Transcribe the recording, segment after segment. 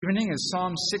evening is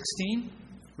Psalm 16.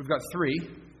 We've got 3.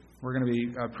 We're going to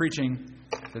be preaching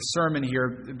the sermon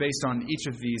here based on each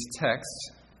of these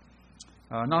texts.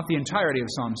 Not the entirety of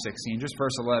Psalm 16, just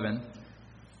verse 11.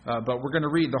 But we're going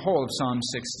to read the whole of Psalm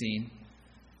 16,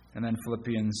 and then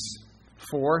Philippians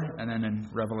 4, and then in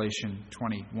Revelation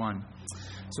 21.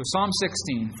 So Psalm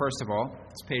 16, first of all,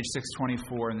 it's page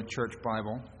 624 in the Church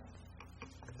Bible.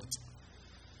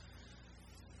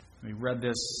 We read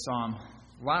this psalm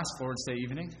last Lord's Day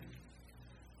evening,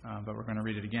 but we're going to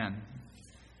read it again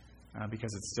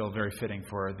because it's still very fitting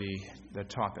for the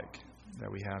topic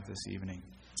that we have this evening.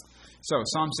 So,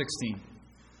 Psalm 16.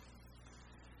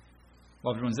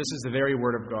 Loved ones, this is the very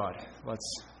Word of God.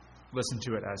 Let's listen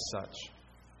to it as such.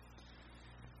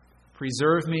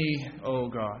 Preserve me, O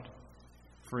God,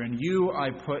 for in you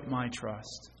I put my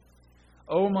trust.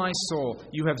 O my soul,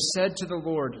 you have said to the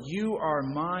Lord, you are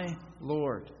my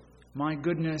Lord. My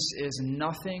goodness is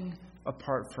nothing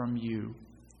apart from you.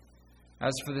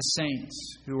 As for the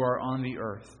saints who are on the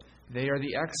earth, they are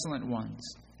the excellent ones,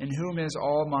 in whom is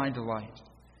all my delight.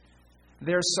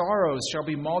 Their sorrows shall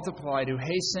be multiplied who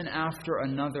hasten after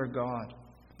another God.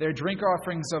 Their drink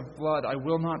offerings of blood I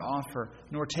will not offer,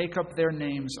 nor take up their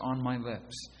names on my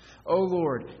lips. O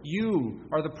Lord, you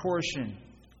are the portion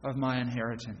of my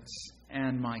inheritance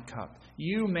and my cup.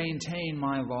 You maintain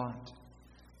my lot.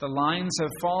 The lines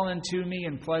have fallen to me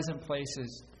in pleasant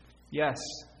places. Yes,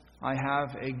 I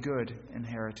have a good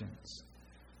inheritance.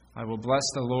 I will bless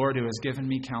the Lord who has given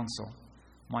me counsel.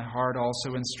 My heart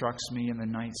also instructs me in the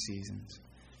night seasons.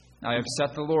 I have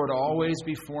set the Lord always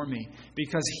before me.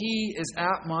 Because he is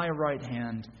at my right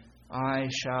hand, I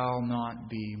shall not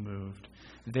be moved.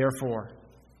 Therefore,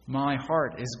 my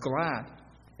heart is glad,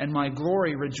 and my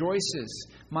glory rejoices.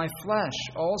 My flesh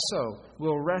also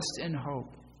will rest in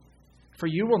hope. For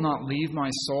you will not leave my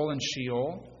soul in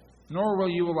Sheol, nor will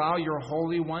you allow your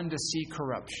Holy One to see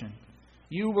corruption.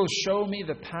 You will show me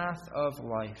the path of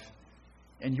life.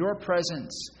 In your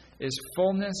presence is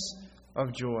fullness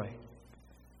of joy.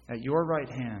 At your right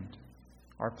hand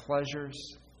are pleasures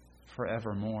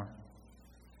forevermore.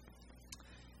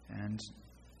 And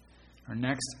our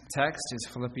next text is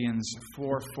Philippians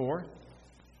 4:4.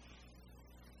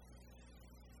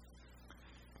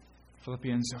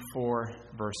 Philippians 4,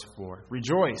 verse 4.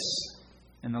 Rejoice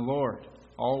in the Lord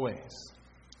always.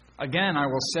 Again, I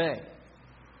will say,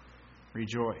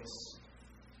 rejoice.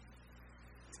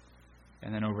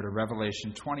 And then over to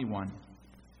Revelation 21,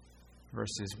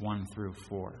 verses 1 through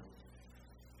 4.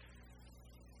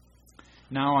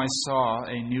 Now I saw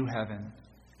a new heaven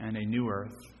and a new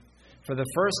earth. For the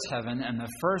first heaven and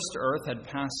the first earth had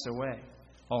passed away.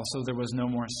 Also there was no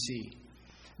more sea.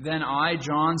 Then I,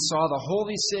 John, saw the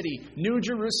holy city, New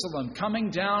Jerusalem, coming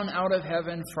down out of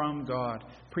heaven from God,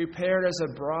 prepared as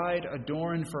a bride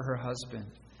adorned for her husband.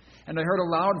 And I heard a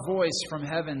loud voice from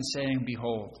heaven saying,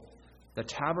 Behold, the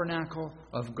tabernacle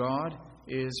of God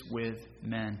is with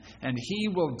men, and he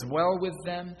will dwell with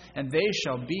them, and they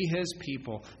shall be his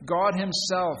people. God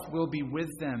himself will be with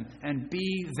them and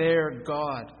be their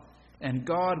God, and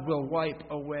God will wipe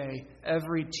away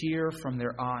every tear from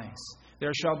their eyes.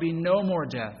 There shall be no more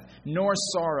death, nor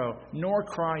sorrow, nor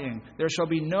crying. There shall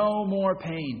be no more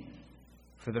pain,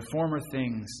 for the former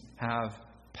things have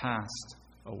passed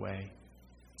away.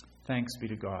 Thanks be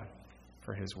to God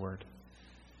for his word.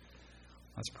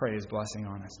 Let's pray his blessing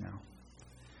on us now.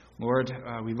 Lord,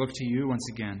 we look to you once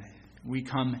again. We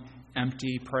come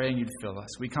empty, praying you'd fill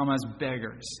us. We come as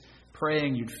beggars,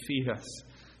 praying you'd feed us.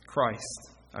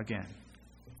 Christ, again,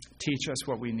 teach us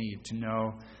what we need to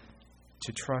know,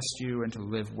 to trust you, and to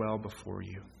live well before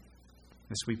you.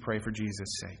 This we pray for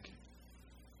Jesus' sake.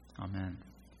 Amen.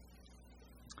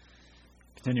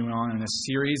 Continuing on in this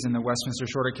series in the Westminster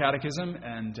Shorter Catechism,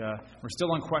 and we're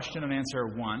still on question and answer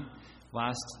 1.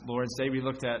 Last Lord's Day, we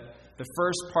looked at the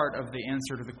first part of the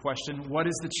answer to the question, what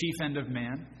is the chief end of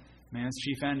man? Man's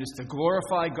chief end is to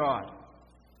glorify God.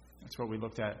 That's what we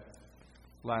looked at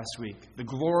last week. The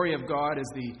glory of God is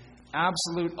the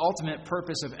absolute ultimate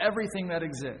purpose of everything that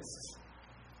exists,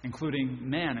 including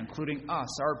man, including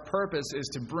us. Our purpose is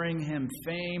to bring him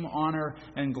fame, honor,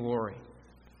 and glory.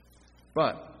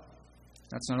 But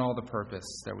that's not all the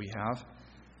purpose that we have.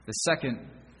 The second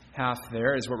half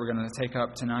there is what we're going to take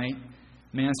up tonight.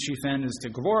 Man's chief end is to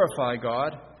glorify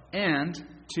God and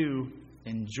to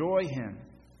enjoy him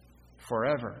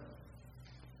forever.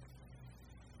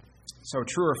 So,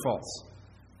 true or false?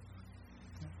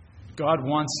 God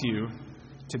wants you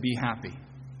to be happy,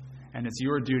 and it's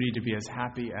your duty to be as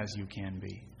happy as you can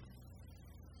be.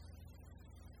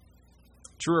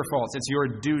 True or false? It's your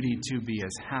duty to be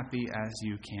as happy as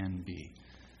you can be.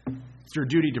 It's your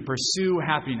duty to pursue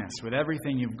happiness with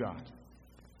everything you've got.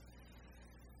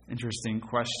 Interesting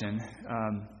question.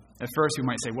 At first we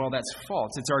might say, well, that's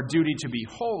false. It's our duty to be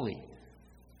holy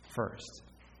first.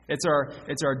 It's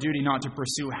our duty not to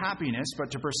pursue happiness,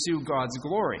 but to pursue God's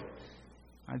glory.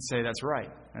 I'd say that's right.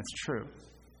 That's true.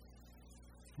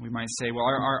 We might say, well,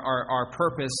 our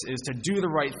purpose is to do the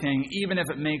right thing, even if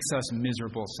it makes us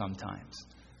miserable sometimes.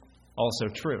 Also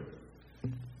true.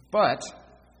 But,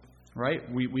 right,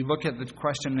 we look at the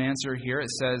question and answer here. It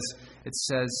says,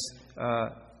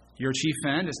 your chief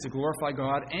end is to glorify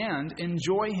God and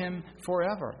enjoy Him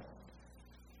forever.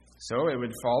 So it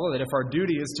would follow that if our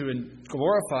duty is to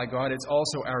glorify God, it's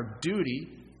also our duty,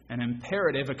 an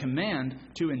imperative, a command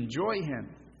to enjoy Him.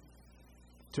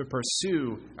 To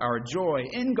pursue our joy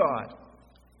in God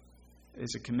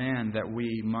is a command that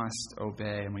we must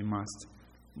obey and we must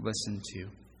listen to.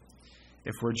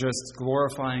 If we're just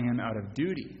glorifying Him out of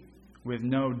duty with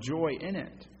no joy in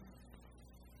it,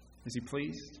 is He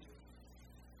pleased?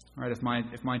 All right,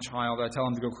 if my child, I tell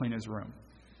him to go clean his room,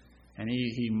 and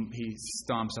he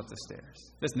stomps up the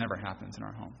stairs. This never happens in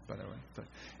our home, by the way. But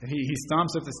if he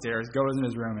stomps up the stairs, goes in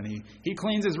his room, and he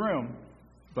cleans his room,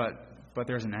 but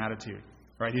there's an attitude.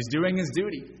 Right? He's doing his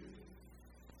duty,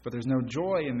 but there's no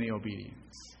joy in the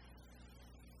obedience.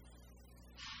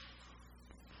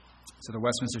 So the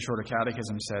Westminster Shorter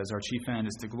Catechism says our chief end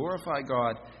is to glorify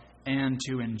God and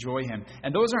to enjoy Him.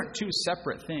 And those aren't two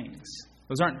separate things.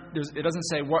 It doesn't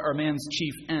say what are man's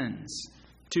chief ends.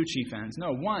 Two chief ends.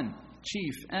 No, one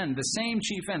chief end. The same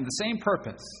chief end. The same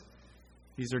purpose.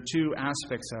 These are two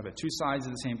aspects of it. Two sides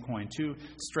of the same coin. Two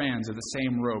strands of the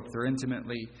same rope. They're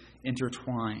intimately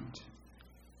intertwined.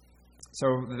 So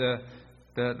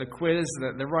the quiz,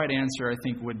 the right answer, I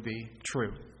think, would be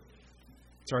true.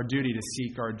 It's our duty to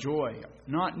seek our joy,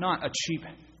 not a cheap,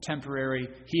 temporary,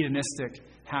 hedonistic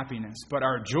happiness, but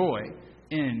our joy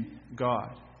in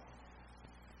God.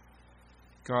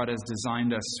 God has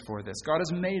designed us for this. God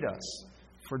has made us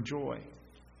for joy.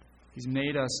 He's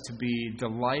made us to be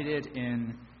delighted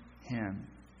in Him.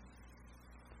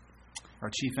 Our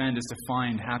chief end is to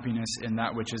find happiness in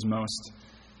that which is most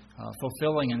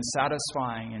fulfilling and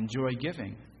satisfying and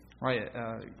joy-giving. Right?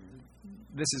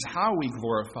 This is how we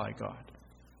glorify God,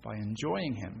 by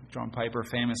enjoying Him. John Piper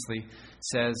famously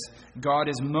says, God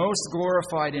is most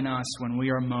glorified in us when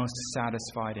we are most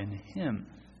satisfied in Him.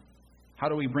 How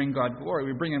do we bring God glory?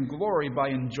 We bring Him glory by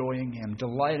enjoying Him,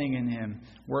 delighting in Him,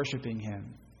 worshiping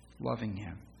Him, loving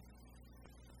Him.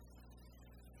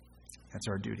 That's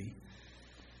our duty.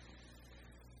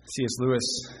 C.S. Lewis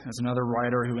is another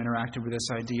writer who interacted with this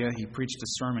idea. He preached a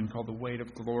sermon called The Weight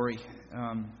of Glory.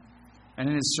 And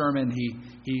in his sermon,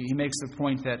 he makes the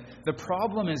point that the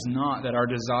problem is not that our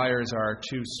desires are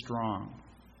too strong.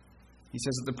 He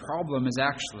says that the problem is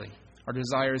actually our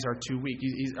desires are too weak.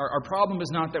 Our problem is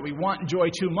not that we want joy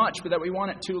too much, but that we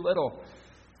want it too little.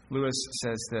 Lewis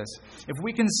says this: if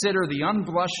we consider the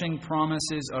unblushing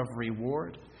promises of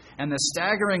reward and the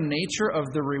staggering nature of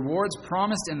the rewards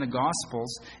promised in the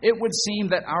Gospels, it would seem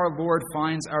that our Lord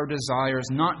finds our desires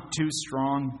not too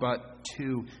strong, but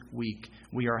too weak.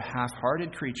 We are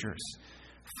half-hearted creatures,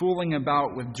 fooling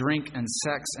about with drink and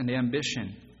sex and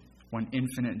ambition when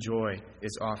infinite joy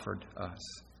is offered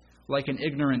us. Like an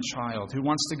ignorant child who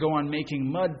wants to go on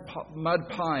making mud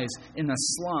pies in the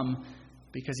slum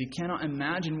because he cannot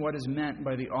imagine what is meant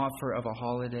by the offer of a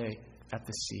holiday at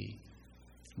the sea.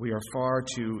 We are far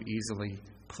too easily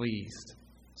pleased,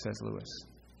 says Lewis.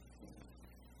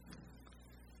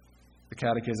 The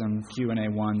Catechism Q&A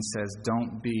 1 says,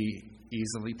 don't be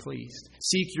easily pleased.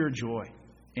 Seek your joy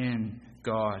in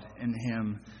God, in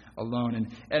Him alone.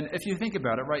 And if you think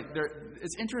about it, right,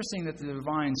 it's interesting that the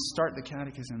divines start the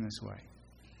Catechism this way.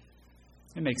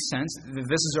 It makes sense. This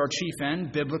is our chief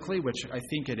end, biblically, which I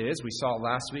think it is. We saw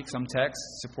last week some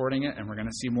texts supporting it, and we're going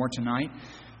to see more tonight.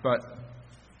 But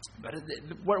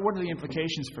what are the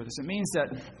implications for this? It means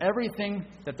that everything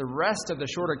that the rest of the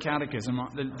Shorter Catechism,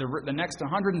 the next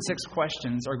 106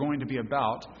 questions are going to be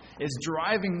about, is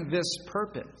driving this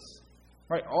purpose.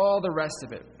 Right? All the rest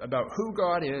of it, about who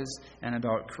God is and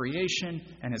about creation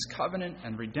and His covenant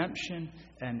and redemption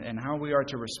and how we are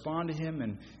to respond to Him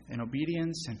and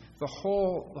obedience. And the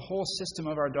whole system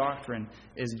of our doctrine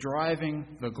is driving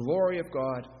the glory of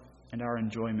God and our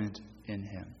enjoyment in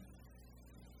Him.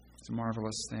 It's a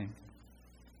marvelous thing.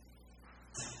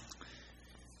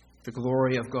 The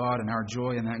glory of God and our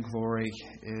joy in that glory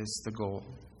is the goal.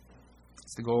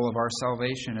 It's the goal of our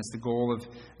salvation. It's the goal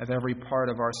of every part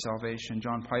of our salvation.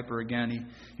 John Piper, again,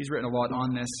 he's written a lot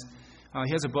on this.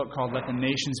 He has a book called Let the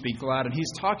Nations Be Glad, and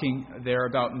he's talking there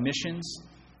about missions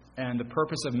and the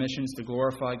purpose of missions to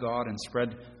glorify God and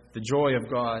spread the joy of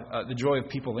God, the joy of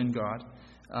people in God.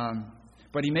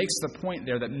 But he makes the point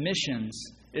there that missions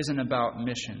isn't about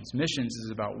missions. Missions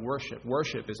is about worship.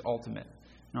 Worship is ultimate,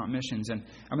 not missions. And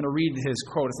I'm going to read his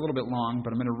quote. It's a little bit long,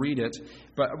 but I'm going to read it.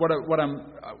 But what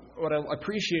I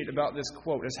appreciate about this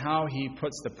quote is how he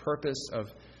puts the purpose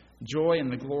of joy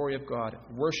and the glory of God,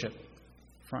 worship,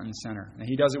 front and center. And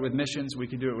he does it with missions. We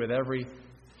can do it with every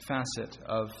facet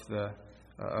of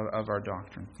our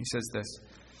doctrine. He says this: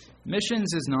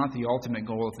 missions is not the ultimate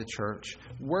goal of the church.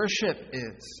 Worship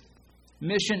is.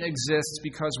 Mission exists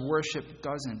because worship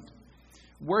doesn't.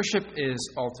 Worship is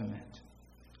ultimate,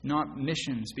 not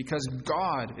missions, because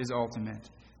God is ultimate,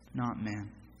 not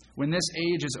man. When this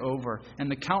age is over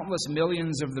and the countless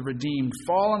millions of the redeemed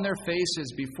fall on their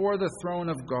faces before the throne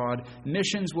of God,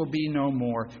 missions will be no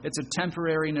more. It's a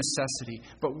temporary necessity,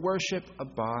 but worship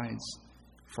abides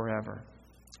forever.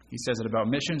 He says it about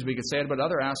missions. We could say it about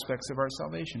other aspects of our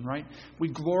salvation, right? We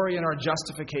glory in our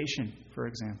justification, for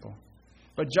example.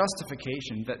 But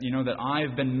justification, that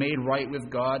I've been made right with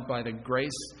God by the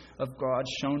grace of God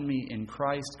shown me in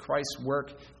Christ, Christ's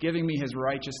work, giving me his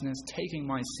righteousness, taking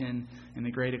my sin in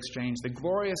the great exchange. The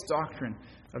glorious doctrine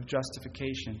of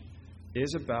justification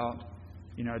is about,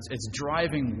 it's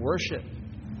driving worship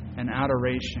and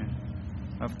adoration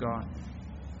of God.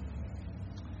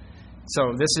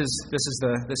 So this is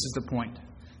the point.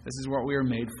 This is what we are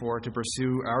made for, to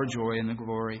pursue our joy in the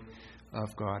glory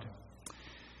of God.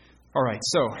 All right,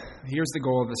 so here's the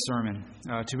goal of the sermon,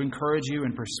 to encourage you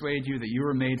and persuade you that you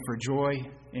are made for joy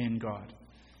in God,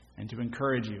 and to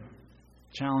encourage you,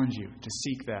 challenge you to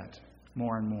seek that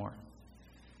more and more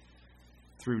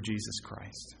through Jesus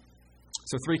Christ.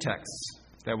 So 3 texts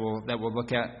that we'll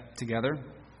look at together: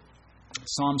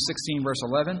 Psalm 16, verse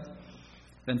 11,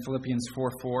 then Philippians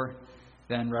 4:4,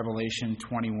 then Revelation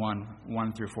 21,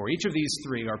 1 through 4. Each of these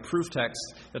 3 are proof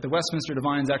texts that the Westminster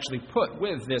Divines actually put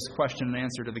with this question and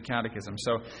answer to the Catechism.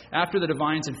 So after the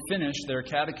Divines had finished their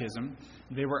Catechism,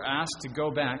 they were asked to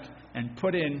go back and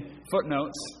put in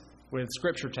footnotes with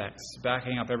Scripture texts,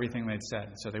 backing up everything they'd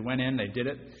said. So they went in, they did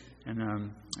it,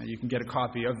 and you can get a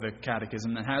copy of the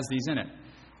Catechism that has these in it.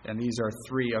 And these are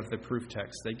 3 of the proof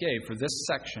texts they gave for this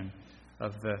section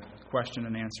of the question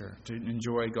and answer, to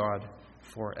enjoy God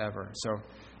forever. So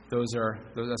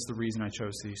that's the reason I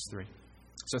chose these 3.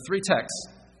 So 3 texts,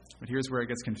 but here's where it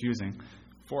gets confusing.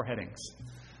 4 headings.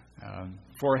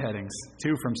 4 headings,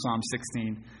 2 from Psalm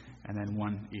 16, and then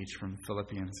 1 each from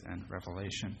Philippians and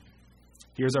Revelation.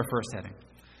 Here's our first heading: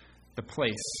 the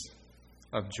place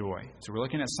of joy. So we're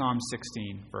looking at Psalm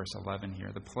 16, verse 11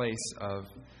 here, the place of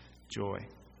joy.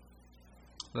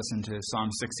 Listen to Psalm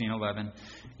 16:11.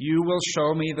 You will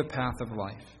show me the path of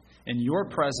life. In your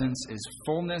presence is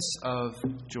fullness of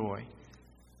joy.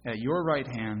 At your right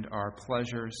hand are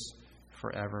pleasures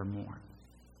forevermore.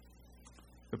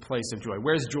 The place of joy.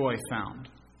 Where's joy found?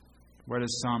 Where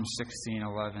does Psalm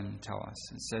 16:11 tell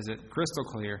us? It says it crystal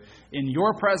clear. In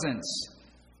your presence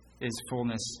is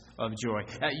fullness of joy.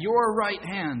 At your right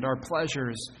hand are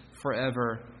pleasures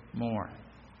forevermore.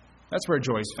 That's where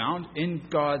joy is found, in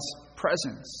God's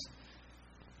presence.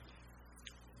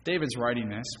 David's writing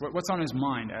this. What's on his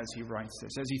mind as he writes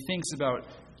this? As he thinks about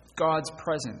God's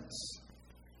presence,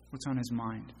 what's on his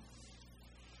mind?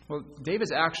 Well,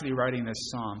 David's actually writing this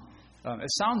psalm.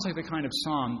 It sounds like the kind of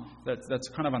psalm that's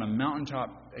kind of on a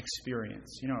mountaintop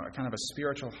experience, a kind of a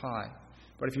spiritual high.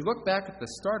 But if you look back at the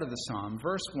start of the psalm,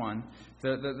 verse 1,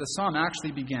 the psalm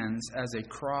actually begins as a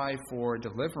cry for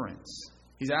deliverance.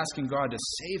 He's asking God to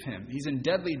save him. He's in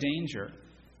deadly danger.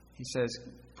 He says,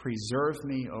 "Preserve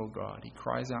me, O God." He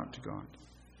cries out to God.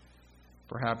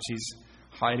 Perhaps he's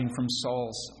hiding from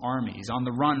Saul's army. He's on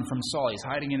the run from Saul. He's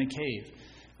hiding in a cave.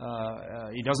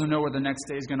 He doesn't know what the next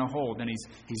day is going to hold. And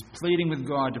he's pleading with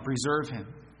God to preserve him.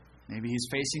 Maybe he's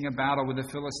facing a battle with the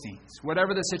Philistines.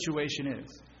 Whatever the situation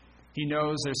is, he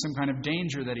knows there's some kind of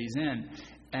danger that he's in.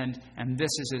 And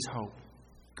this is his hope.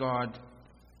 God,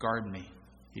 guard me,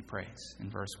 he prays in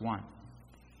verse 1.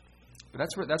 But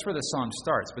that's where the psalm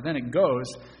starts. But then it goes,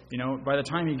 by the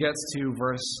time he gets to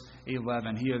verse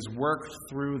 11, he has worked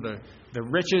through the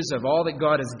riches of all that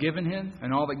God has given him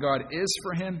and all that God is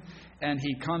for him. And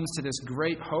he comes to this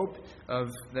great hope of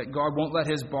that God won't let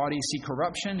his body see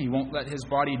corruption. He won't let his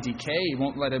body decay. He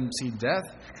won't let him see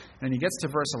death. And he gets to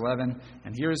verse 11,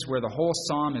 and here's where the whole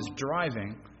psalm is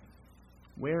driving.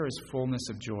 Where is fullness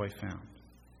of joy found?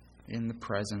 In the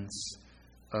presence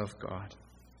of God.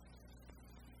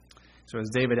 So as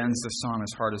David ends the psalm,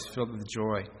 his heart is filled with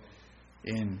joy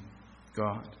in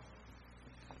God.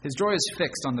 His joy is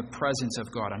fixed on the presence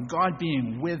of God, on God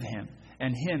being with him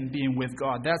and him being with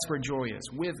God. That's where joy is,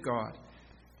 with God.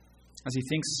 As he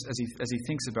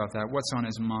thinks about that, what's on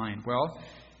his mind? Well,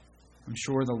 I'm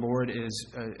sure the Lord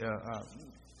is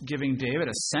giving David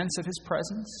a sense of his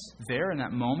presence there in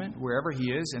that moment, wherever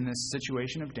he is in this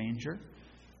situation of danger.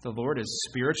 The Lord is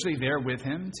spiritually there with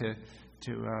him to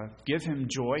give him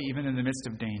joy even in the midst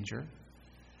of danger.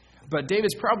 But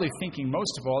David's probably thinking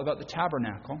most of all about the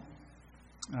tabernacle.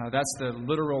 That's the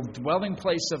literal dwelling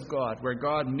place of God, where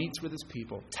God meets with his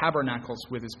people, tabernacles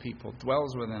with his people,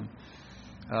 dwells with them.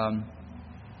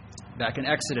 Back in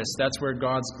Exodus, that's where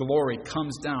God's glory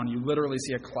comes down. You literally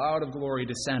see a cloud of glory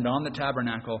descend on the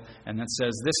tabernacle, and that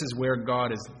says this is where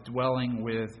God is dwelling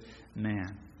with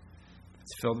man.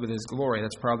 It's filled with his glory.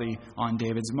 That's probably on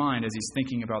David's mind as he's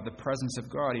thinking about the presence of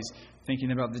God. He's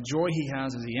thinking about the joy he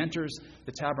has as he enters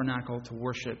the tabernacle to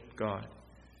worship God.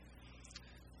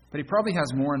 But he probably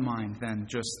has more in mind than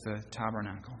just the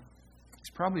tabernacle. He's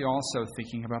probably also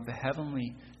thinking about the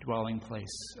heavenly dwelling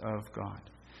place of God.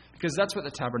 Because that's what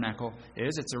the tabernacle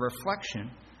is. It's a reflection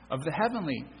of the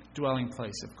heavenly dwelling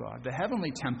place of God, the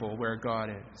heavenly temple where God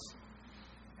is.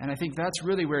 And I think that's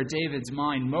really where David's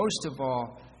mind most of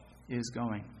all is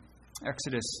going.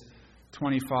 Exodus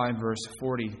 25 verse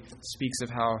 40 speaks of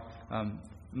how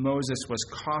Moses was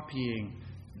copying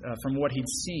from what he'd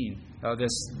seen,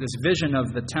 this vision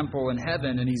of the temple in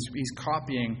heaven, and he's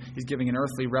copying, he's giving an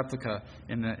earthly replica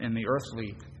in the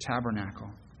earthly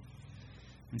tabernacle.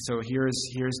 And so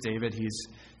here's David.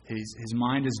 His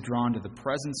mind is drawn to the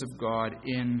presence of God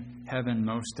in heaven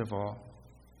most of all.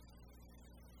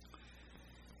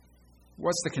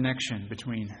 What's the connection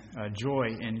between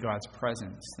joy in God's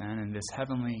presence then and this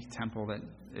heavenly temple that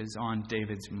is on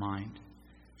David's mind?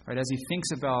 Right, as he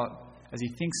thinks about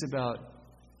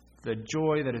the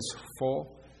joy that is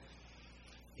full,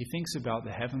 he thinks about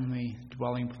the heavenly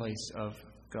dwelling place of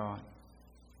God.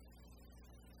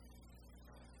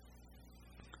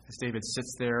 As David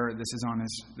sits there, this is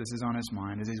on his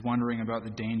mind. As he's wondering about the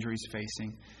danger he's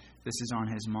facing, this is on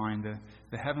his mind,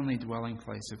 the heavenly dwelling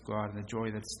place of God and the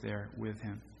joy that's there with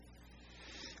him.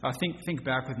 Think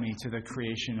back with me to the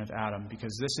creation of Adam,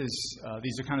 because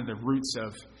these are kind of the roots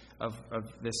of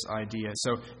this idea.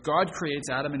 So God creates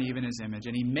Adam and Eve in his image,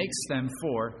 and he makes them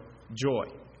for joy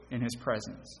in his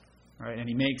presence. Right? And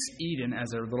he makes Eden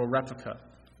as a little replica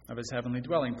of his heavenly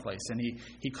dwelling place. And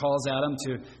he calls Adam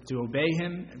to obey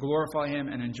him, glorify him,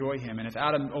 and enjoy him. And if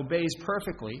Adam obeys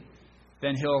perfectly,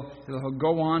 then he'll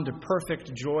go on to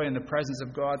perfect joy in the presence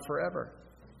of God forever.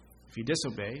 If he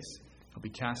disobeys, he'll be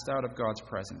cast out of God's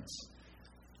presence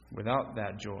without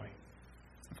that joy.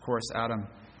 Of course, Adam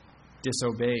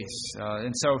disobeys.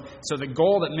 And so the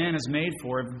goal that man is made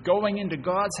for, of going into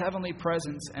God's heavenly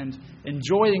presence and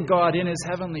enjoying God in his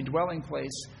heavenly dwelling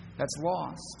place, that's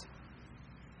lost.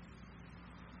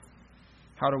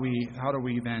 How do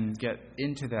we then get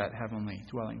into that heavenly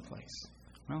dwelling place?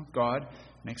 Well, God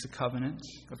makes a covenant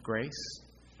of grace.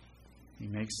 He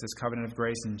makes this covenant of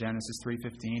grace in Genesis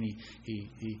 3:15.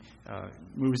 He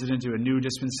moves it into a new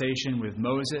dispensation with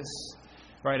Moses,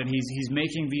 right? And he's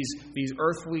making these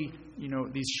earthly,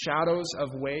 these shadows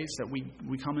of ways that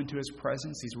we come into his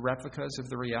presence, these replicas of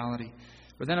the reality.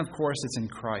 But then, of course, it's in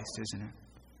Christ, isn't it?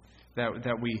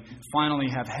 That we finally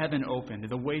have heaven opened,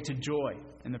 the way to joy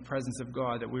in the presence of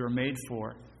God that we were made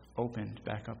for, opened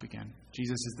back up again.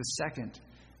 Jesus is the second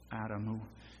Adam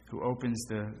who opens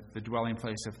the dwelling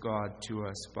place of God to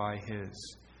us by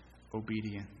his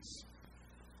obedience.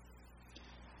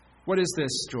 What is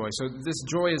this joy? So this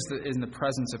joy is in the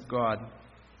presence of God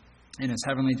in his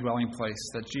heavenly dwelling place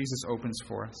that Jesus opens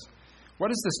for us.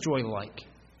 What is this joy like?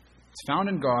 It's found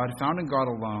in God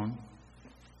alone.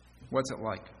 What's it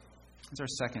like? That's our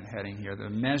second heading here, the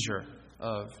measure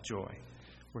of joy.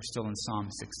 We're still in Psalm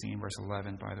 16, verse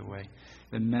 11, by the way.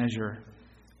 The measure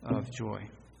of joy.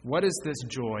 What is this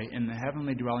joy in the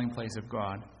heavenly dwelling place of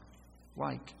God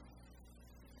like?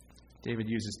 David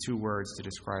uses two words to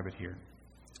describe it here.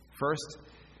 First,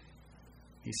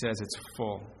 he says it's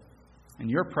full. In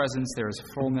your presence there is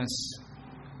fullness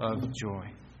of joy.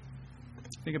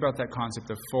 Think about that concept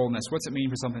of fullness. What's it mean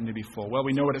for something to be full? Well,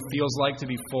 we know what it feels like to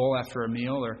be full after a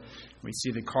meal, or we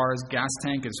see the car's gas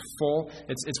tank is full.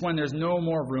 It's when there's no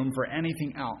more room for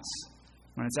anything else.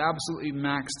 When it's absolutely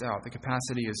maxed out, the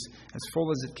capacity is as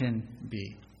full as it can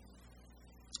be.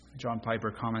 John Piper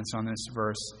comments on this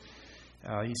verse.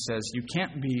 He says, you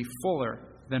can't be fuller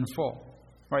than full.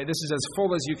 Right, this is as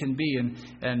full as you can be,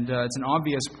 and it's an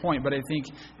obvious point, but I think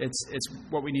it's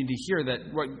what we need to hear,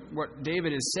 that what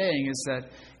David is saying is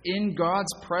that in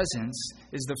God's presence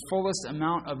is the fullest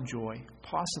amount of joy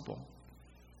possible,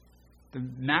 the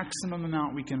maximum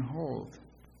amount we can hold.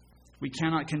 We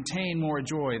cannot contain more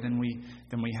joy than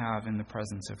we have in the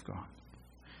presence of God.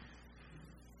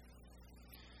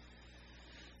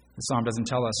 The psalm doesn't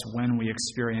tell us when we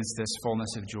experience this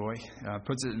fullness of joy. It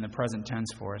puts it in the present tense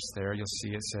for us there. You'll see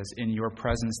it says, in your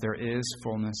presence there is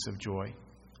fullness of joy.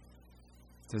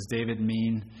 Does David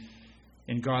mean,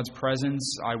 in God's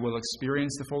presence I will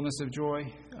experience the fullness of joy?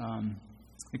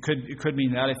 It could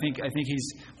mean that. I think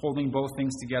he's holding both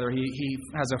things together. He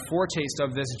has a foretaste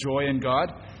of this joy in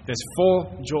God, this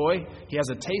full joy. He has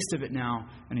a taste of it now,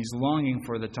 and he's longing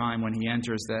for the time when he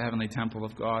enters the heavenly temple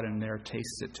of God and there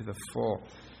tastes it to the full,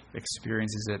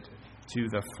 experiences it to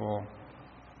the full.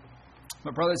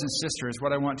 But brothers and sisters,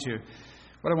 what I want to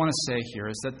say here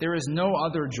is that there is no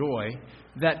other joy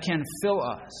that can fill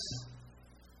us.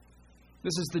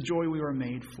 This is the joy we were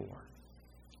made for.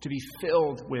 To be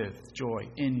filled with joy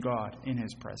in God, in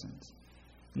His presence.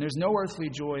 And there's no earthly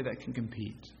joy that can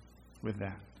compete with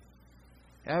that.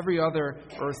 Every other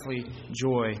earthly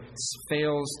joy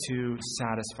fails to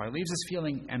satisfy, leaves us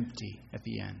feeling empty at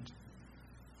the end.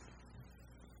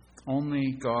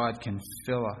 Only God can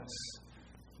fill us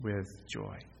with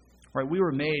joy. Right? We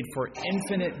were made for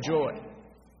infinite joy.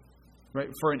 Right?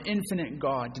 For an infinite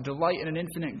God, to delight in an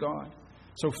infinite God.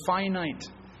 So finite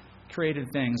created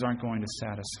things aren't going to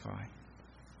satisfy.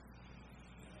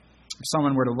 If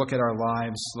someone were to look at our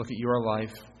lives, look at your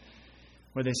life,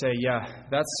 would they say, yeah,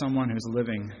 that's someone who's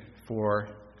living for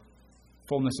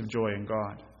fullness of joy in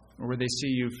God? Or would they see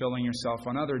you filling yourself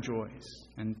on other joys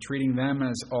and treating them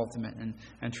as ultimate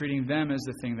and treating them as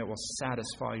the thing that will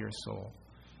satisfy your soul?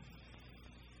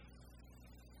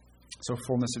 So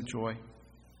fullness of joy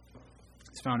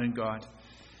is found in God.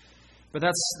 But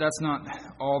that's not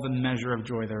all the measure of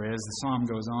joy there is. The psalm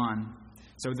goes on.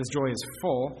 So this joy is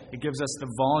full. It gives us the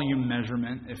volume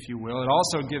measurement, if you will. It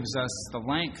also gives us the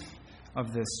length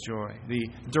of this joy, the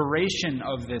duration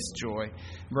of this joy.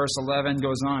 Verse 11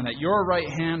 goes on, at your right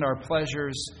hand are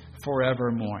pleasures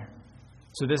forevermore.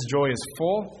 So this joy is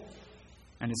full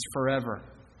and it's forever.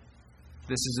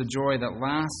 This is a joy that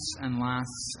lasts and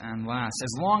lasts and lasts.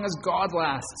 As long as God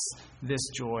lasts, this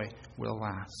joy will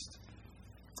last.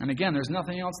 And again, there's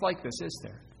nothing else like this, is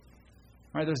there?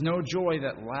 Right? There's no joy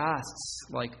that lasts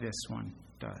like this one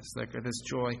does, like this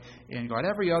joy in God.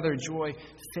 Every other joy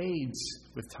fades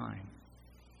with time.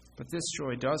 But this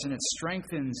joy doesn't. It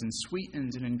strengthens and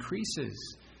sweetens and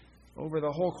increases over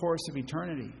the whole course of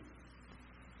eternity.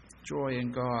 Joy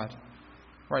in God.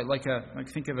 Right,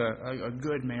 think of a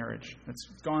good marriage that's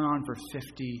gone on for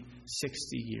 50,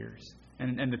 60 years.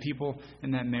 And the people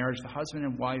in that marriage, the husband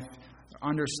and wife,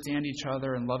 understand each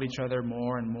other and love each other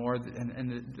more and more,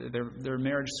 and their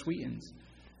marriage sweetens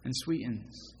and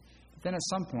sweetens. But then at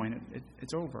some point,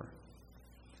 it's over.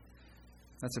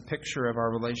 That's a picture of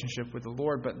our relationship with the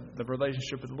Lord, but the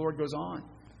relationship with the Lord goes on,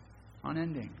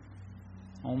 unending,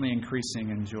 only increasing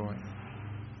in joy.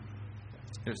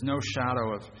 There's no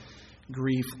shadow of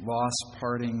grief, loss,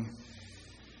 parting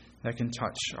that can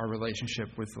touch our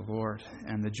relationship with the Lord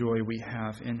and the joy we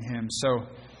have in Him. So,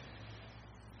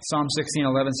 Psalm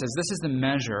 16:11 says, this is the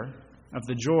measure of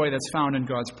the joy that's found in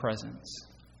God's presence.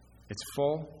 It's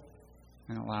full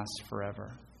and it lasts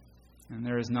forever. And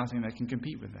there is nothing that can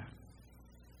compete with that.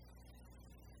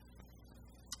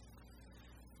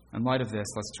 In light of this,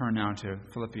 let's turn now to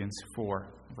Philippians 4,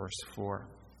 verse 4.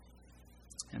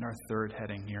 And our third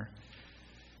heading here,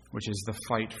 which is the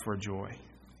fight for joy,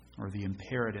 or the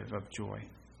imperative of joy.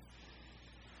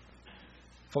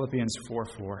 Philippians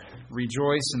 4:4.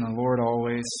 Rejoice in the Lord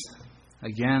always.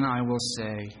 Again, I will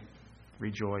say,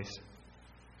 rejoice.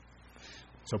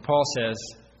 So Paul says,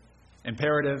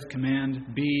 imperative,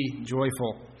 command, be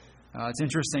joyful. It's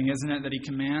interesting, isn't it, that he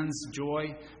commands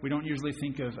joy? We don't usually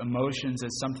think of emotions as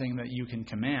something that you can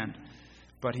command.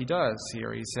 But he does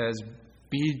here. He says,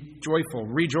 be joyful,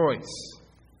 rejoice.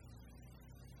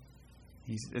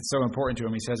 It's so important to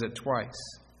him, he says it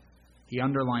twice. He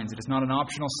underlines it. It's not an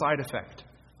optional side effect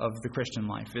of the Christian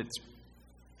life. It's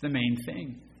the main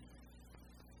thing.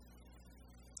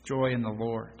 Joy in the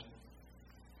Lord.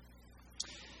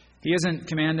 He isn't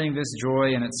commanding this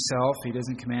joy in itself. He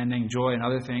isn't commanding joy in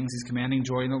other things. He's commanding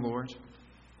joy in the Lord.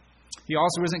 He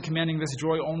also isn't commanding this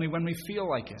joy only when we feel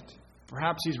like it.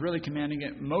 Perhaps he's really commanding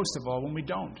it most of all when we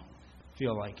don't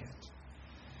feel like it.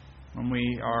 When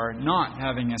we are not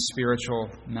having a spiritual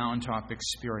mountaintop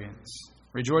experience.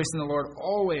 Rejoice in the Lord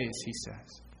always, he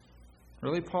says.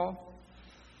 Really, Paul?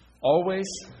 Always?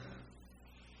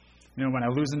 You know, when I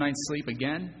lose a night's sleep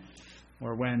again?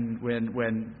 Or when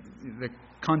the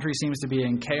country seems to be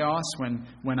in chaos?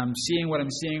 When I'm seeing what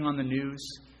I'm seeing on the news?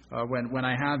 When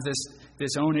I have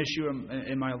this own issue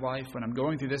in my life? When I'm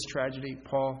going through this tragedy?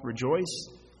 Paul, rejoice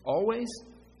always?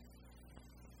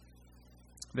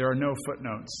 There are no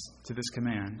footnotes to this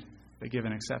command that give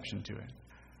an exception to it.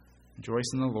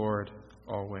 Rejoice in the Lord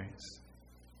always.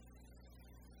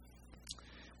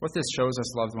 What this shows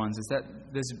us, loved ones, is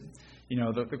that this,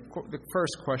 the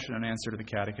first question and answer to the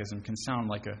Catechism can sound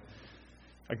like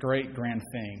a great grand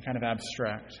thing, kind of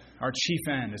abstract. Our chief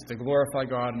end is to glorify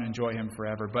God and enjoy Him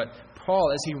forever. But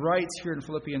Paul, as he writes here in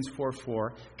Philippians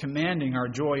 4:4, commanding our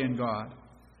joy in God,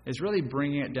 is really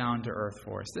bringing it down to earth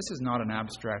for us. This is not an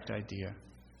abstract idea.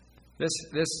 This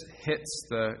hits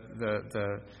the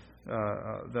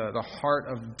heart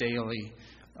of daily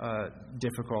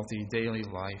difficulty, daily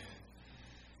life.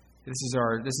 This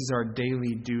is our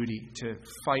daily duty to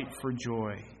fight for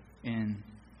joy in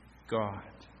God.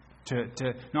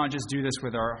 To not just do this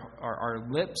with our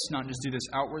lips, not just do this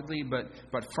outwardly, but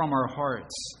from our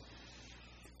hearts,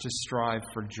 to strive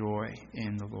for joy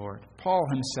in the Lord. Paul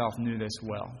himself knew this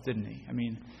well, didn't he? I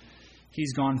mean,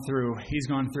 he's gone through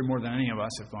more than any of us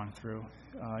have gone through.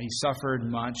 He suffered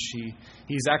much.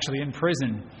 He's actually in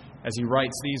prison as he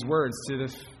writes these words to the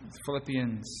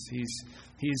Philippians.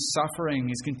 He's suffering.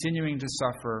 He's continuing to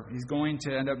suffer. He's going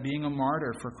to end up being a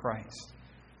martyr for Christ.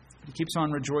 But he keeps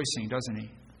on rejoicing, doesn't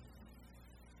he?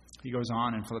 He goes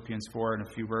on in Philippians 4 in a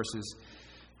few verses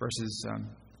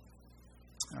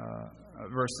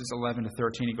 11 to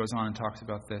 13, he goes on and talks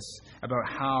about this, about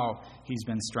how he's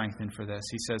been strengthened for this.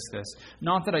 He says this,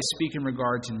 "Not that I speak in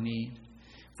regard to need,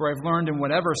 for I've learned in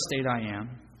whatever state I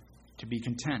am to be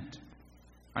content.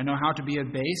 I know how to be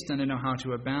abased and I know how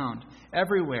to abound.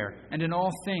 Everywhere and in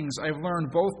all things I've learned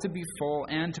both to be full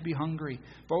and to be hungry,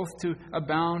 both to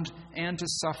abound and to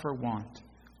suffer want.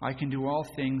 I can do all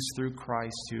things through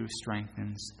Christ who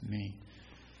strengthens me."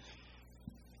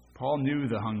 Paul knew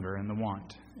the hunger and the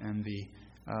want and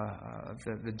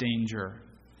the danger,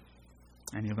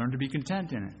 and he learned to be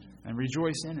content in it and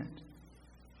rejoice in it.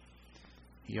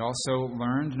 He also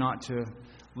learned not to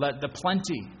let the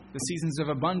plenty, the seasons of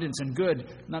abundance and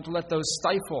good, not to let those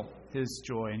stifle his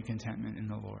joy and contentment in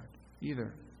the Lord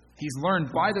either. He's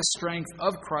learned by the strength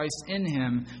of Christ in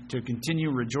him to continue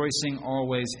rejoicing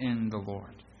always in the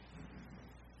Lord.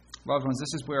 Loved ones,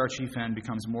 this is where our chief end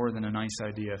becomes more than a nice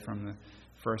idea from the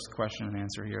first question and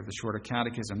answer here of the Shorter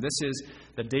Catechism. This is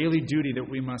the daily duty that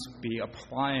we must be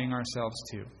applying ourselves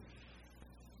to.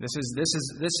 This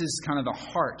is kind of the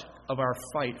heart of our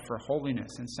fight for holiness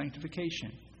and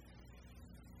sanctification.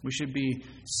 We should be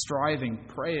striving,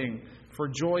 praying for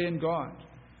joy in God.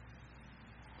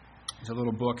 There's a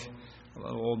little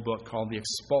old book called The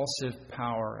Expulsive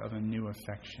Power of a New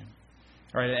Affection.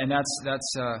 Right, and that's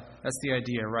the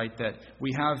idea, right? That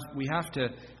we have to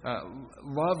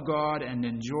love God and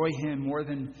enjoy Him more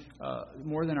than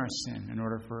our sin, in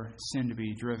order for sin to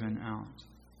be driven out.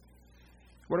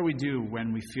 What do we do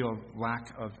when we feel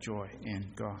lack of joy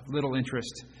in God? Little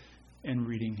interest in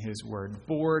reading His Word,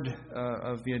 bored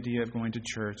of the idea of going to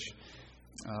church,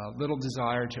 little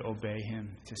desire to obey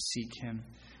Him, to seek Him.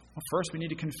 Well, first we need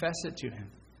to confess it to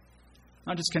Him.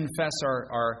 Not just confess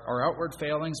our outward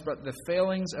failings, but the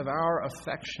failings of our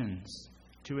affections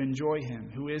to enjoy Him,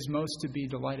 who is most to be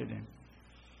delighted in.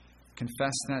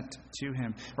 Confess that to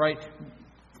Him. Right?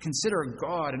 Consider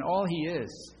God and all He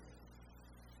is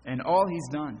and all He's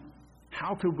done.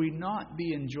 How could we not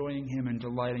be enjoying Him and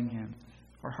delighting Him?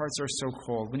 Our hearts are so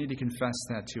cold. We need to confess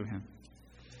that to Him.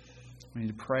 We need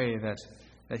to pray that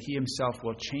He Himself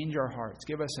will change our hearts,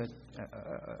 give us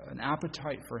an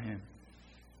appetite for Him,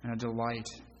 and a delight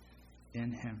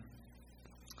in Him.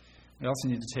 We also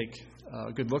need to take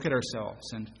a good look at ourselves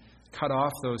and cut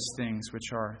off those things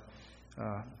which are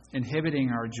inhibiting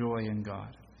our joy in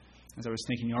God. As I was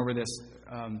thinking over this,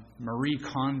 Marie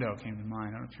Kondo came to mind.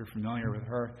 I don't know if you're familiar with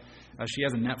her. She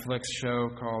has a Netflix show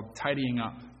called Tidying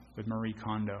Up with Marie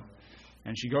Kondo.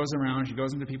 And she goes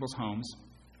into people's homes,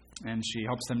 and she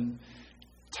helps them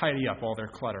tidy up all their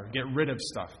clutter, get rid of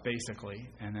stuff, basically,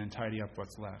 and then tidy up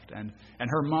what's left. And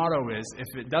her motto is, if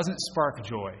it doesn't spark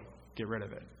joy, get rid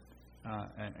of it.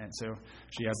 And so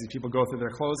she has these people go through their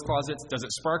clothes closets. Does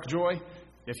it spark joy?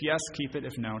 If yes, keep it.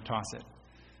 If no, toss it.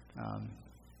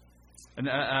 And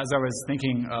as I was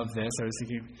thinking of this, I was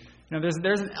thinking,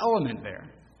 there's an element there,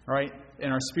 right, in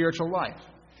our spiritual life.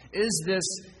 Is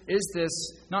this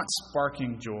not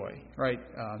sparking joy, right?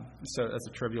 So that's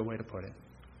a trivial way to put it.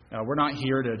 We're not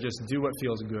here to just do what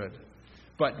feels good.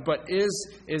 But is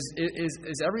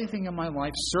everything in my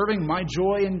life serving my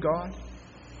joy in God?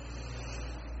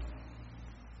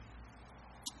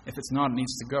 If it's not, it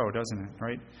needs to go, doesn't it?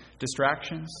 Right?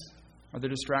 Distractions. Are there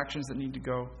distractions that need to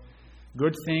go?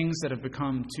 Good things that have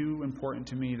become too important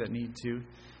to me that need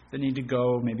to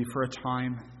go, maybe for a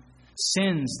time.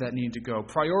 sins that need to go,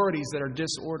 priorities that are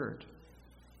disordered.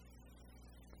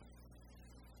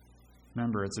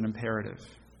 Remember, it's an imperative,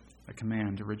 a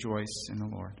command to rejoice in the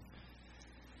Lord.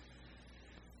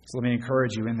 So let me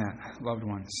encourage you in that, loved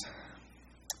ones.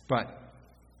 But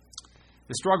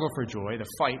the struggle for joy, the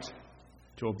fight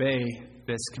to obey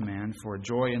this command for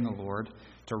joy in the Lord,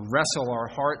 to wrestle our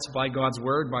hearts by God's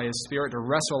Word, by His Spirit, to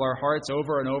wrestle our hearts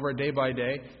over and over, day by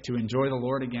day, to enjoy the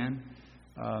Lord again,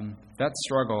 that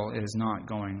struggle is not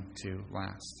going to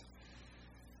last.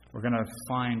 We're going to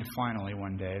find finally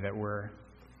one day that we're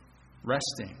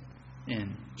resting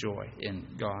in joy in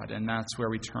God, and that's where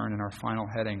we turn in our final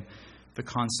heading, the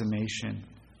consummation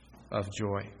of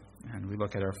joy. And we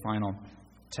look at our final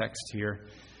text here,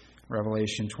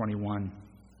 Revelation 21,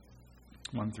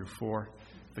 1 through 4,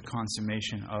 the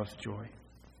consummation of joy.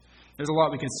 There's a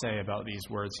lot we could say about these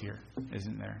words here,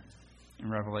 isn't there? In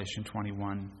Revelation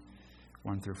 21,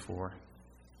 1 through 4.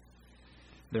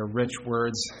 They're rich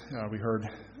words. We heard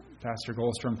Pastor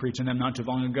Goldstrom preaching them not too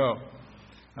long ago.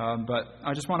 But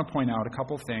I just want to point out a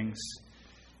couple things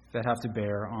that have to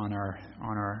bear on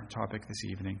our topic this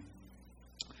evening.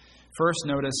 First,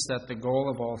 notice that the goal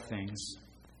of all things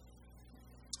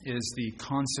is the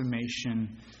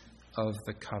consummation of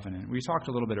the covenant. We talked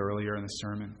a little bit earlier in the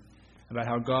sermon about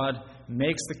how God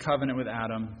makes the covenant with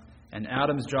Adam, and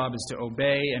Adam's job is to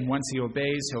obey, and once he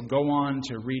obeys, he'll go on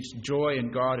to reach joy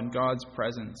in God and God's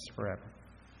presence forever.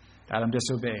 Adam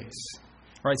disobeys.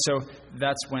 All right, so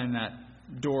that's when that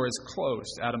door is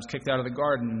closed. Adam's kicked out of the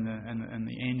garden, and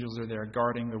the angels are there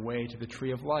guarding the way to the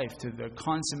tree of life, to the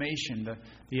consummation,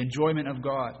 the enjoyment of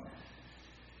God.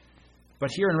 But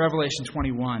here in Revelation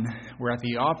 21, we're at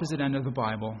the opposite end of the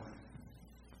Bible,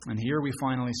 and here we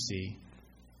finally see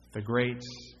the great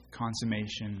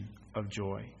consummation of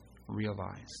joy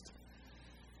realized.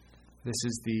 This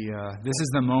is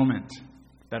the moment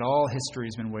that all history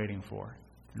has been waiting for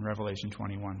in Revelation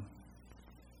 21.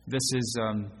 This is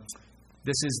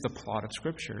the plot of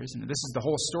Scripture, isn't it? This is the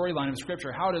whole storyline of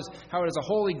Scripture. How does a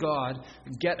holy God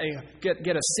get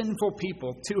a sinful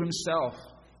people to Himself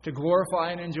to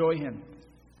glorify and enjoy Him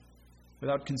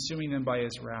without consuming them by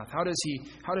His wrath? How does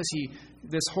he,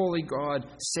 this holy God,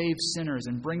 save sinners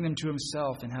and bring them to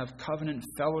Himself and have covenant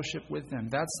fellowship with them?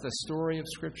 That's the story of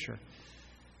Scripture.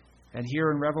 And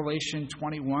here in Revelation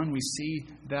 21, we see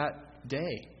that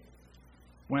day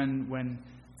when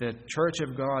the church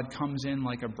of God comes in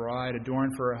like a bride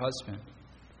adorned for her husband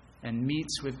and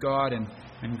meets with God,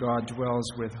 and God dwells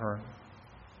with her.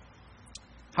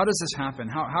 How does this happen?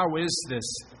 How is this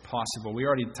possible? We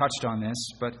already touched on this,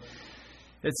 but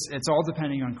it's all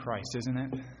depending on Christ, isn't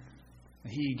it?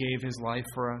 He gave His life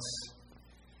for us.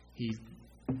 He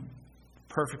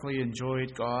perfectly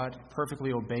enjoyed God,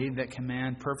 perfectly obeyed that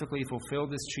command, perfectly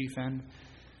fulfilled this chief end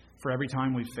for every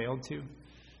time we failed to.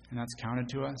 And that's counted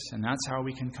to us. And that's how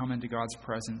we can come into God's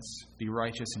presence, be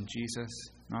righteous in Jesus,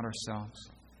 not ourselves.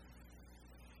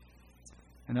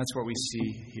 And that's what we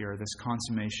see here, this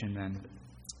consummation then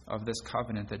of this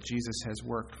covenant that Jesus has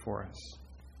worked for us.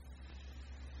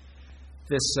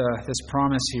 This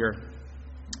promise here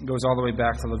goes all the way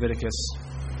back to Leviticus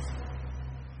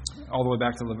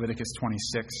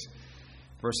 26,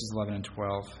 verses 11 and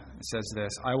 12. It says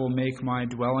this, "I will make my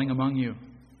dwelling among you.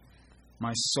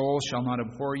 My soul shall not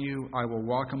abhor you. I will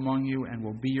walk among you and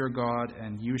will be your God,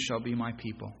 and you shall be my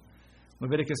people."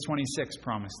 Leviticus 26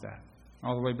 promised that,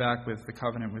 all the way back with the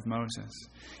covenant with Moses.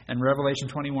 And Revelation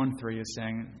 21:3 is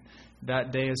saying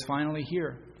that day is finally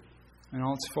here in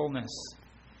all its fullness.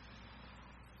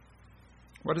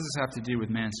 What does this have to do with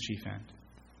man's chief end?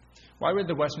 Why would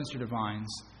the Westminster Divines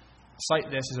cite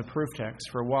this as a proof text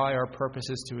for why our purpose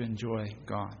is to enjoy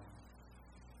God?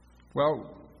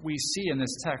 Well, we see in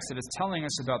this text that it's telling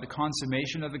us about the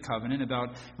consummation of the covenant,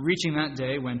 about reaching that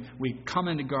day when we come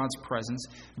into God's presence.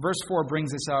 Verse 4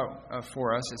 brings this out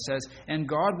for us. It says, "And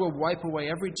God will wipe away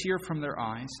every tear from their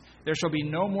eyes. There shall be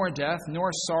no more death,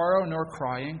 nor sorrow, nor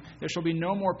crying. There shall be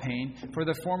no more pain, for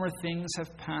the former things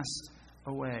have passed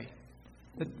away."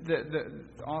 The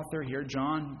author here,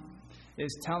 John,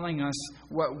 is telling us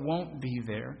what won't be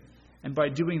there. And by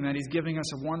doing that, he's giving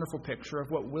us a wonderful picture of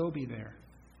what will be there.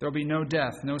 There will be no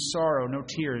death, no sorrow, no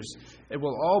tears. It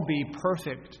will all be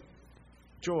perfect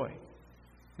joy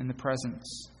in the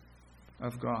presence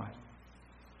of God.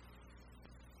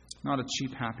 Not a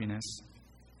cheap happiness.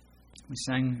 We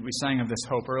sang of this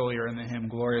hope earlier in the hymn,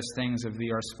 "Glorious things of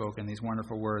thee are spoken," these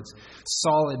wonderful words.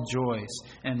 Solid joys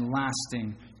and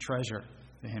lasting treasure,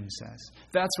 the hymn says.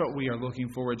 That's what we are looking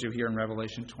forward to here in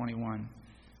Revelation 21.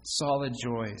 Solid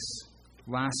joys,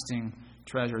 lasting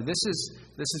treasure. This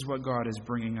is what God is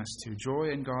bringing us to,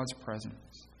 joy in God's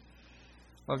presence.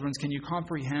 Loved ones, can you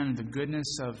comprehend the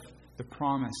goodness of the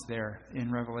promise there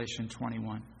in Revelation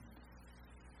 21?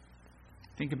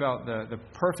 Think about the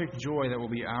perfect joy that will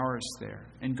be ours there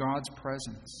in God's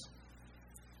presence.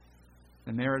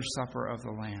 The marriage supper of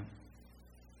the Lamb.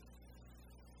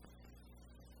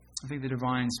 I think the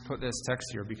divines put this text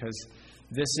here because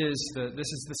this is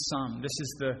the sum.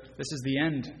 This is the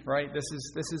end, right? This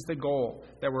is the goal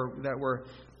that we're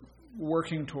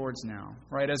working towards now,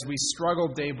 right? As we struggle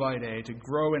day by day to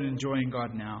grow in enjoying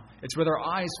God now, it's with our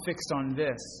eyes fixed on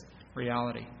this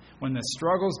reality. When the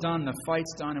struggle's done, the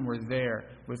fight's done, and we're there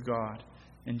with God,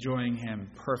 enjoying Him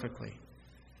perfectly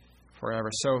forever.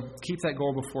 So keep that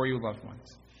goal before you, loved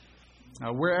ones.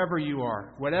 Wherever you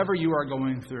are, whatever you are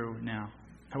going through now,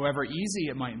 however easy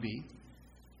it might be,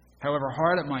 however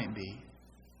hard it might be,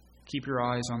 keep your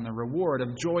eyes on the reward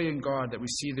of joy in God that we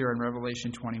see there in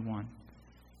Revelation 21.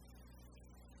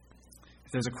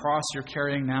 If there's a cross you're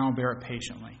carrying now, bear it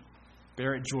patiently.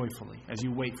 Bear it joyfully as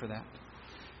you wait for that.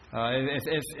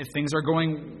 If things are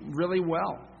going really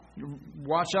well,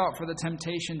 watch out for the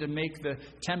temptation to make the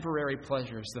temporary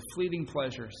pleasures, the fleeting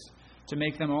pleasures, to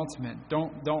make them ultimate.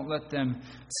 Don't let them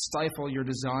stifle your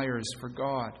desires for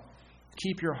God.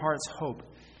 Keep your heart's hope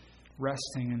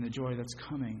resting in the joy that's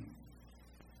coming.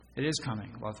 It is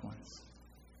coming, loved ones.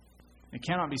 It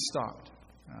cannot be stopped.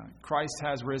 Christ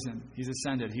has risen. He's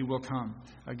ascended. He will come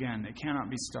again. It cannot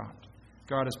be stopped.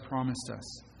 God has promised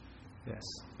us this.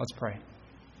 Let's pray.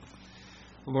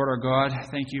 Lord our God,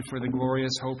 thank you for the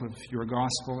glorious hope of your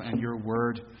gospel and your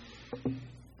word.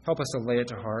 Help us to lay it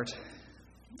to heart.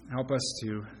 Help us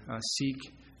to seek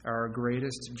our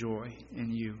greatest joy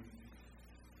in you.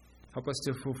 Help us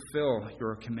to fulfill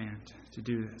your command to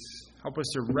do this. Help us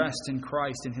to rest in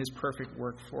Christ and His perfect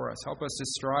work for us. Help us to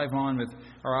strive on with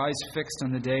our eyes fixed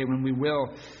on the day when we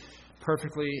will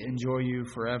perfectly enjoy you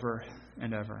forever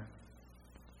and ever.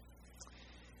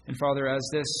 And Father, as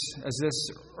this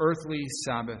earthly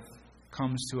Sabbath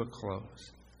comes to a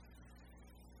close,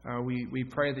 we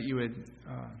pray that you would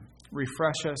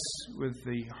refresh us with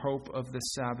the hope of the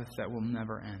Sabbath that will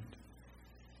never end.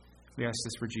 We ask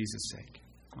this for Jesus' sake.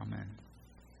 Amen.